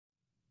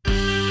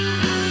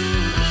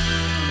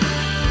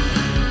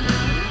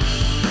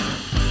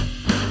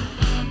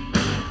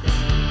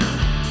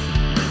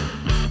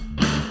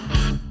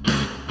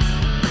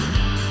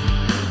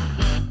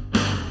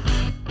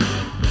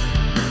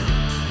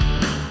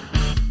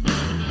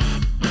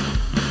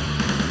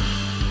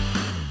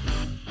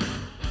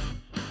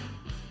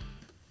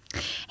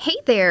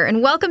there,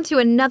 and welcome to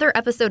another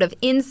episode of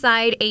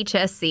Inside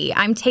HSC.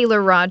 I'm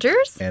Taylor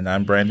Rogers. And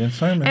I'm Brandon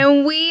Sermon.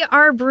 And we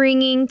are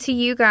bringing to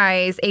you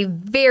guys a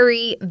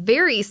very,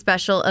 very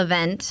special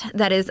event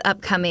that is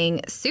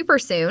upcoming super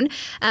soon.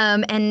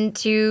 And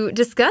to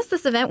discuss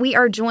this event, we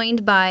are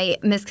joined by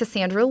Ms.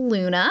 Cassandra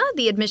Luna,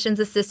 the Admissions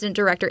Assistant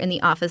Director in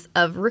the Office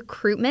of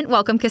Recruitment.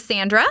 Welcome,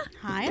 Cassandra.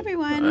 Hi,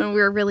 everyone.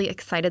 We're really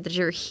excited that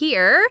you're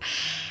here.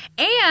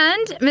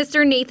 And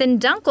Mr. Nathan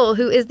Dunkel,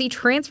 who is the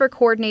transfer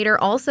coordinator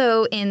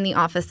also in the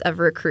Office of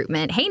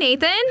Recruitment. Hey,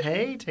 Nathan.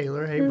 Hey,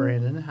 Taylor. Hey,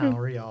 Brandon. How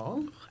are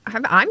y'all?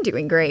 I'm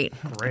doing great.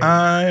 Great.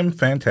 I'm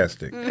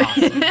fantastic.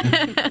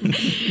 Awesome.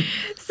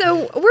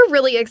 So we're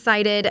really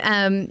excited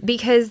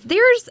because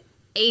there's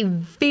a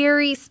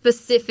very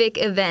specific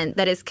event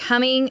that is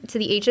coming to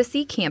the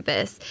HSC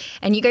campus,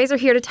 and you guys are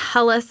here to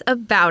tell us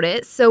about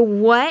it. So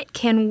what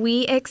can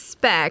we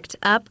expect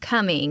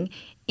upcoming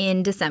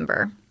in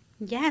December?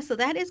 Yeah, so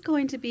that is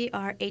going to be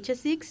our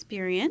HSC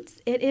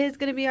experience. It is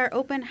going to be our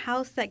open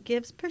house that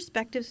gives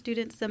prospective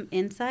students some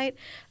insight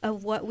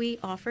of what we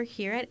offer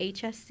here at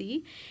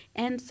HSC.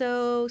 And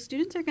so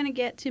students are going to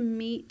get to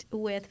meet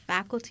with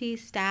faculty,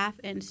 staff,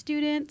 and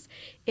students.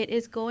 It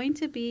is going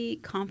to be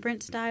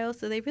conference style,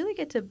 so they really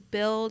get to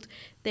build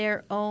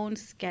their own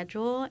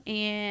schedule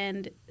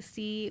and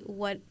see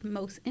what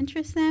most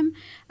interests them.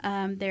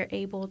 They're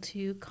able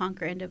to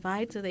conquer and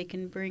divide, so they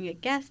can bring a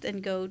guest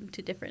and go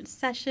to different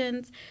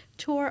sessions,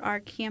 tour our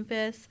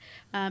campus,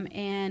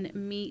 and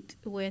meet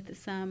with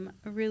some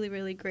really,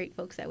 really great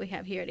folks that we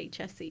have here at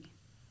HSC.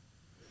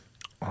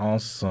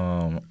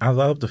 Awesome. I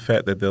love the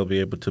fact that they'll be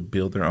able to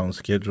build their own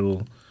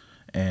schedule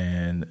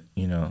and,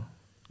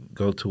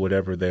 go to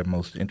whatever they're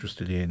most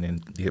interested in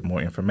and get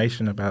more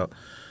information about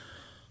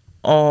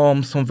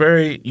some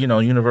very,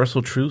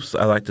 universal truths,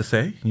 I like to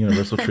say,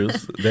 universal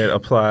truths that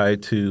apply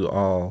to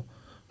all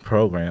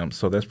programs.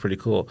 So that's pretty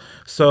cool.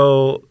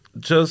 So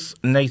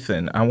just,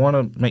 Nathan, I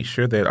want to make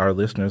sure that our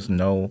listeners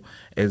know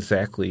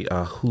exactly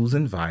who's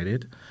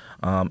invited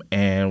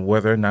and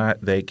whether or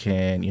not they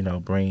can,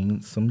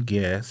 bring some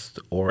guests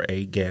or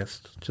a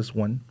guest, just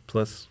 1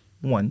 +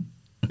 1.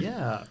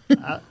 Yeah,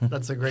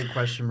 that's a great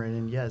question,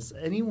 Brandon. Yes,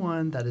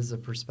 anyone that is a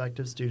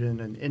prospective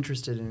student and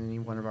interested in any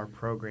one of our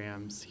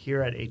programs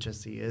here at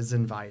HSC is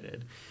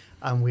invited.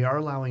 We are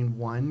allowing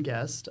one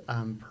guest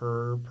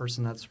per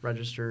person that's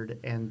registered,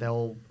 and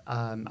they'll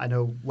I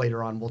know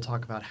later on we'll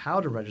talk about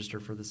how to register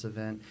for this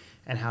event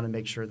and how to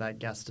make sure that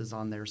guest is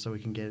on there so we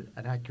can get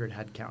an accurate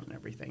head count and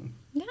everything.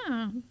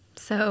 Yeah.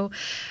 So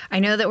I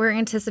know that we're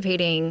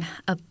anticipating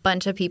a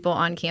bunch of people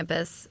on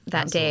campus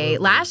that Absolutely. day.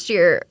 Last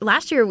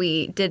year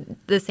we did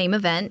the same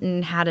event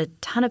and had a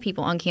ton of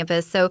people on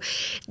campus. So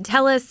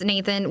tell us,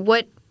 Nathan,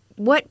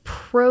 what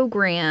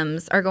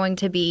programs are going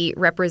to be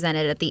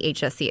represented at the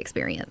HSC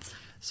experience?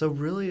 So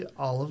really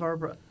all of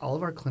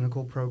our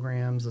clinical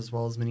programs as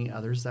well as many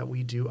others that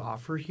we do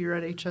offer here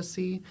at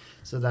HSC.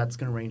 So that's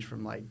going to range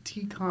from like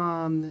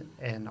TCOM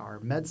and our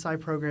MedSci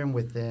program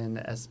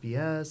within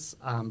SBS,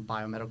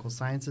 biomedical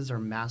sciences, our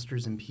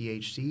master's and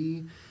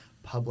PhD,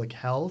 public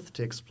health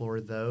to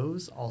explore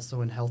those,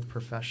 also in health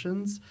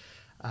professions.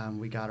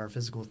 We got our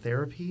physical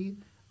therapy,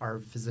 our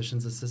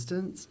physician's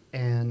assistants,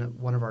 and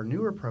one of our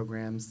newer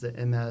programs, the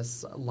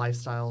MS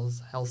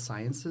Lifestyles Health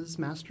Sciences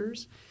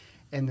Masters.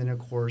 And then, of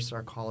course,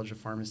 our College of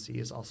Pharmacy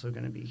is also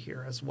going to be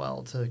here as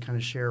well to kind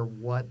of share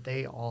what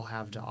they all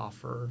have to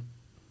offer.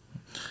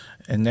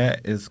 And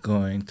that is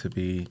going to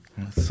be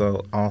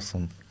so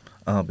awesome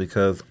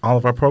because all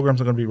of our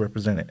programs are going to be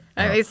represented.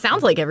 It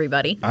sounds like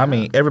everybody. I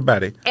mean,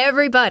 everybody.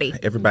 Everybody.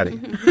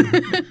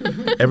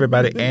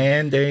 Everybody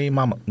and a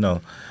mama.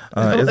 No.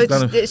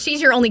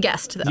 She's your only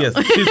guest, though. Yes,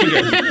 she's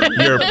your guest.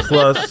 You're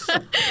plus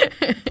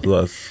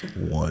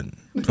one.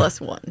 Plus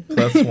one.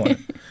 Plus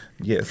one.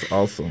 Yes,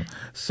 awesome.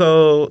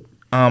 So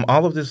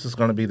all of this is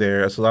going to be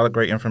there. It's a lot of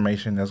great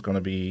information that's going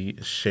to be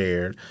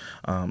shared.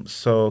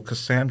 So,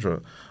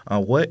 Cassandra,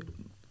 what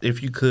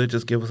if you could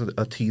just give us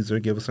a teaser,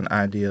 give us an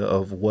idea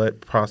of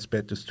what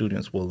prospective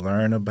students will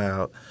learn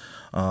about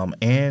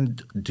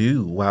and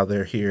do while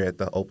they're here at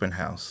the open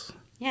house?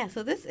 Yeah,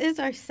 so this is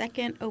our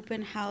second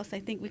open house.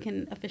 I think we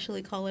can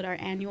officially call it our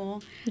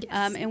annual.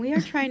 Yes. And we are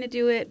trying to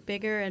do it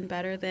bigger and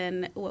better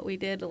than what we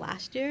did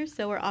last year.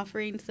 So we're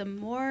offering some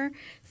more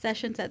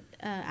sessions that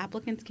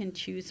applicants can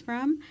choose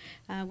from.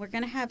 We're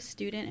going to have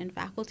student and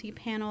faculty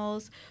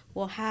panels.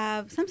 We'll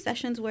have some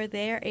sessions where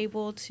they're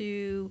able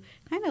to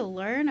kind of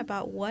learn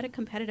about what a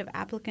competitive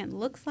applicant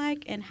looks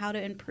like and how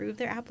to improve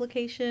their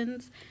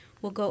applications.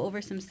 We'll go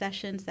over some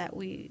sessions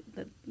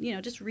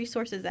just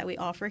resources that we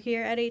offer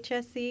here at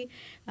HSC.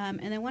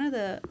 And then one of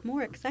the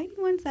more exciting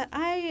ones that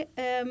I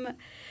am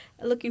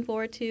looking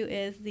forward to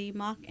is the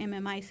mock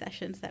MMI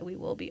sessions that we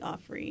will be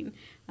offering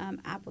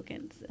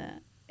applicants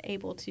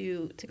able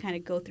to kind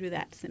of go through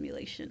that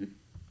simulation.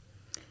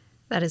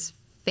 That is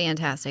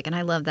Fantastic. And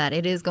I love that.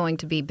 It is going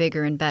to be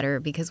bigger and better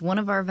because one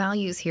of our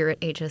values here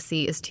at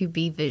HSC is to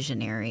be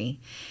visionary.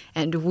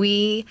 And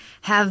we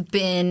have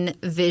been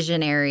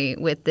visionary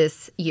with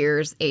this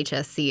year's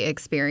HSC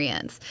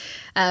experience.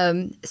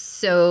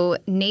 So,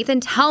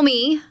 Nathan, tell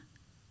me,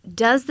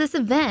 does this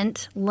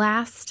event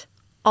last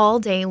all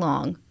day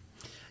long?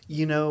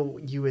 You know,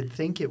 you would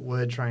think it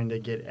would, trying to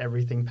get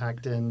everything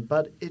packed in,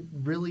 but it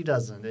really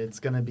doesn't. It's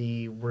going to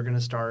be, we're going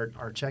to start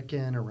our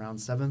check-in around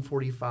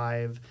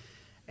 7:45.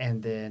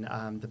 And then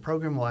the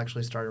program will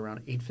actually start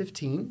around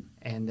 8:15,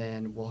 and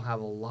then we'll have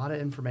a lot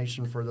of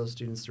information for those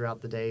students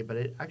throughout the day, but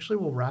it actually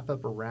will wrap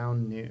up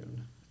around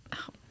noon.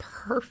 Oh,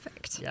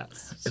 perfect.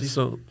 Yes.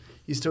 So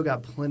you still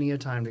got plenty of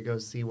time to go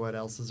see what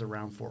else is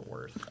around Fort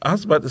Worth. I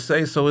was about to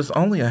say, so it's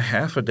only a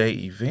half-a-day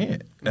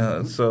event.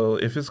 So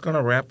if it's going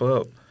to wrap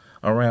up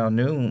around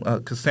noon,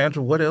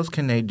 Cassandra, what else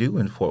can they do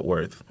in Fort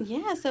Worth?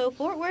 Yeah, so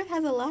Fort Worth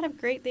has a lot of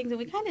great things, and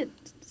we kind of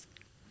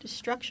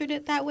structured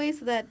it that way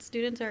so that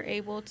students are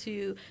able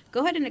to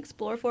go ahead and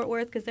explore Fort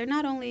Worth, because they're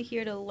not only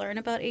here to learn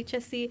about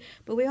HSC,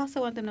 but we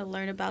also want them to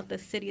learn about the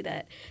city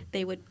that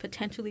they would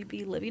potentially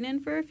be living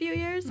in for a few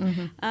years.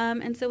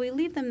 And so we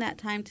leave them that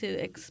time to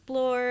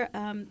explore.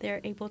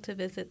 They're able to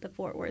visit the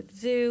Fort Worth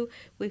Zoo.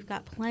 We've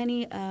got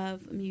plenty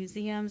of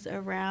museums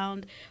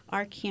around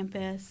our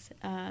campus.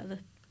 The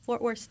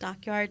Fort Worth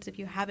Stockyards, if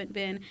you haven't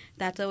been,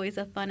 that's always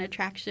a fun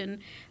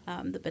attraction.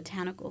 The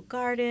Botanical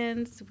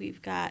Gardens.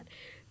 We've got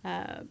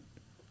Casa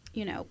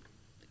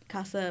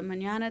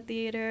Mañana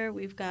Theater.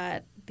 We've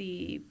got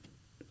the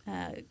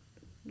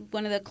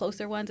one of the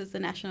closer ones is the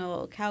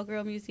National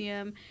Cowgirl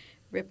Museum,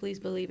 Ripley's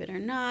Believe It or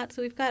Not.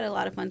 So we've got a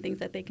lot of fun things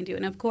that they can do.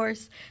 And, of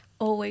course,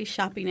 always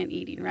shopping and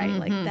eating, right?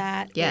 Like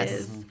that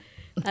is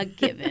a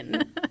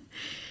given.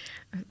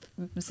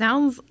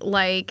 Sounds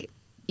like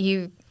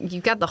you've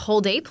got the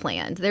whole day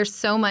planned. There's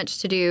so much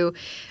to do.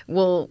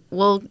 We'll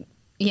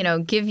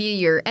give you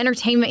your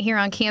entertainment here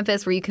on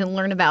campus where you can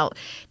learn about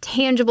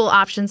tangible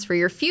options for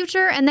your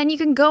future, and then you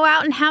can go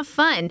out and have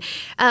fun.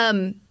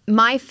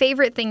 My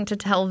favorite thing to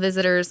tell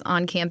visitors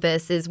on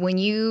campus is when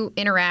you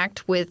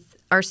interact with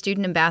our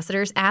student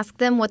ambassadors, ask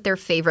them what their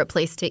favorite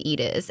place to eat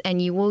is,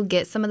 and you will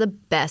get some of the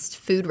best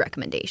food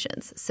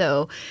recommendations.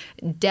 So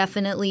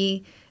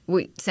definitely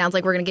sounds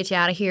like we're going to get you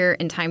out of here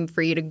in time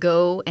for you to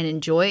go and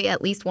enjoy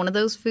at least one of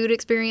those food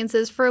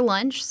experiences for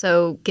lunch.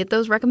 So get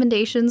those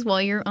recommendations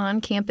while you're on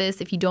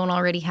campus if you don't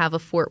already have a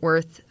Fort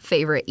Worth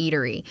favorite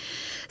eatery.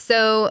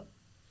 So,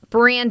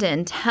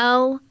 Brandon,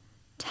 tell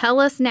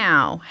us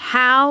now,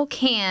 how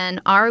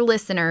can our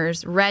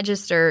listeners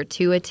register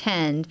to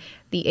attend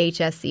the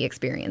HSC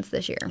experience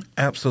this year?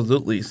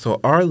 Absolutely. So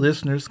our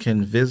listeners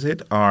can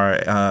visit our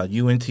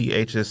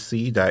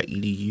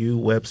unthsc.edu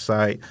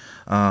website,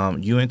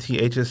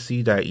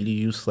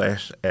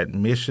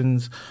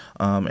 unthsc.edu/admissions,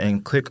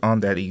 and click on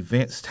that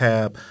events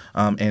tab,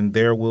 and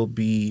there will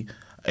be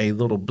a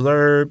little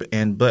blurb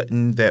and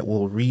button that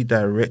will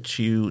redirect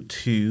you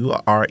to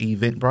our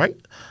Eventbrite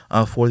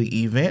for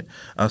the event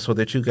so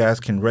that you guys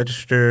can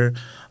register.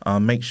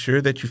 Make sure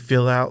that you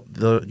fill out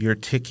your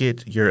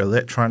ticket, your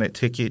electronic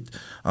ticket.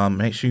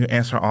 Make sure you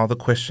answer all the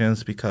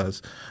questions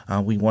because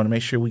we want to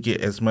make sure we get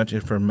as much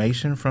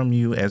information from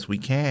you as we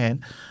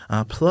can.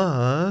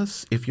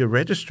 Plus, if you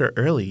register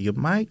early, you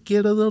might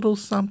get a little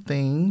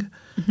something,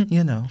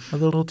 a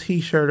little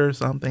T-shirt or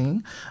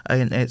something,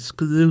 an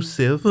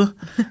exclusive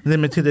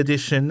limited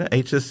edition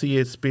HSC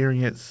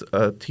Experience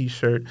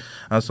T-shirt.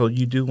 So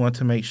you do want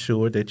to make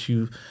sure that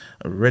you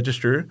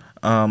register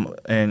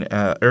and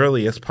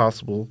early as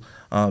possible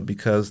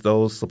because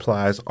those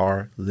supplies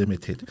are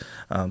limited.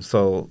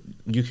 So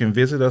you can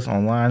visit us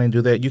online and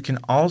do that. You can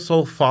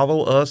also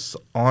follow us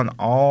on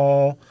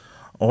all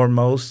or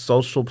most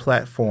social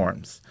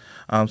platforms.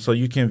 So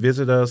you can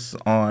visit us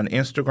on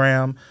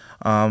Instagram.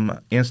 Our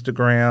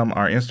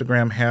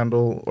Instagram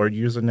handle or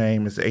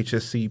username is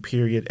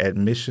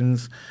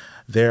HSC_admissions.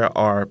 There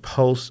are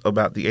posts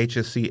about the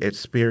HSC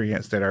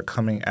experience that are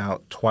coming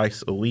out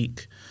twice a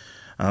week.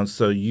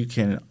 So you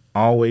can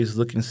always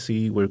look and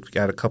see. We've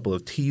got a couple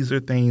of teaser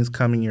things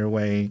coming your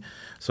way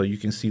so you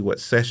can see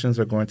what sessions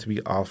are going to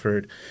be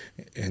offered.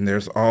 And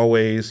there's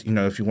always,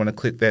 if you want to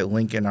click that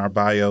link in our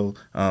bio,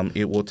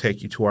 it will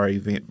take you to our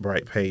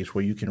Eventbrite page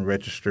where you can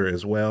register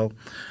as well.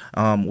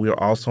 We are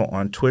also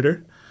on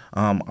Twitter.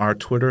 Our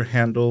Twitter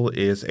handle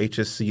is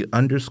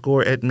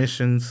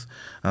HSC_admissions.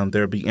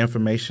 There'll be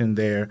information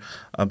there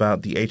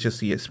about the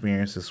HSC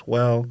experience as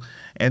well.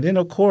 And then,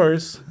 of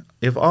course,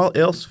 if all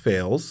else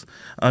fails,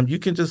 you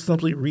can just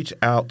simply reach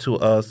out to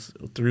us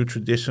through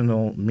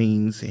traditional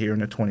means here in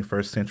the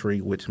 21st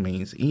century, which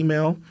means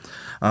email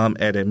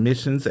at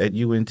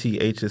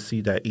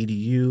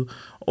admissions@unthsc.edu,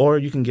 or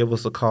you can give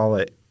us a call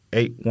at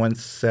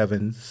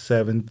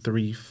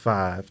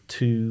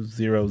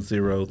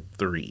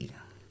 817-735-2003.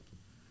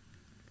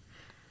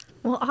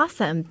 Well,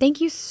 awesome. Thank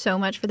you so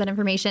much for that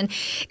information.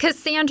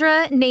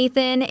 Cassandra,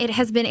 Nathan, it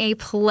has been a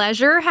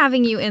pleasure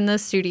having you in the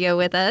studio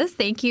with us.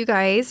 Thank you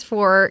guys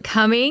for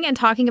coming and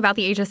talking about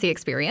the HSC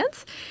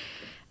experience.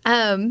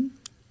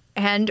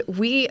 And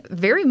we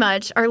very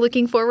much are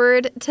looking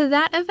forward to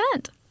that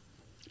event.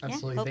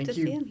 Absolutely. Yeah, hope Thank to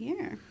you. see him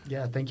here.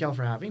 Yeah, thank y'all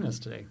for having us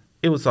today.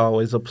 It was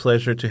always a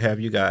pleasure to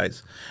have you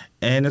guys.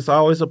 And it's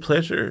always a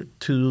pleasure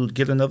to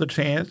get another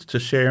chance to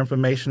share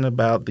information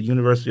about the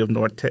University of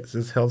North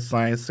Texas Health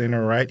Science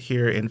Center right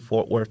here in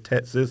Fort Worth,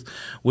 Texas,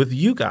 with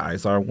you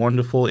guys, our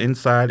wonderful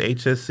Inside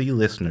HSC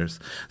listeners.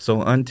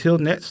 So until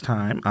next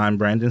time, I'm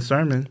Brandon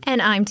Sermon.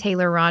 And I'm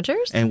Taylor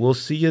Rogers. And we'll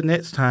see you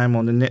next time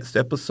on the next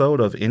episode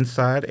of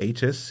Inside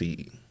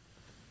HSC.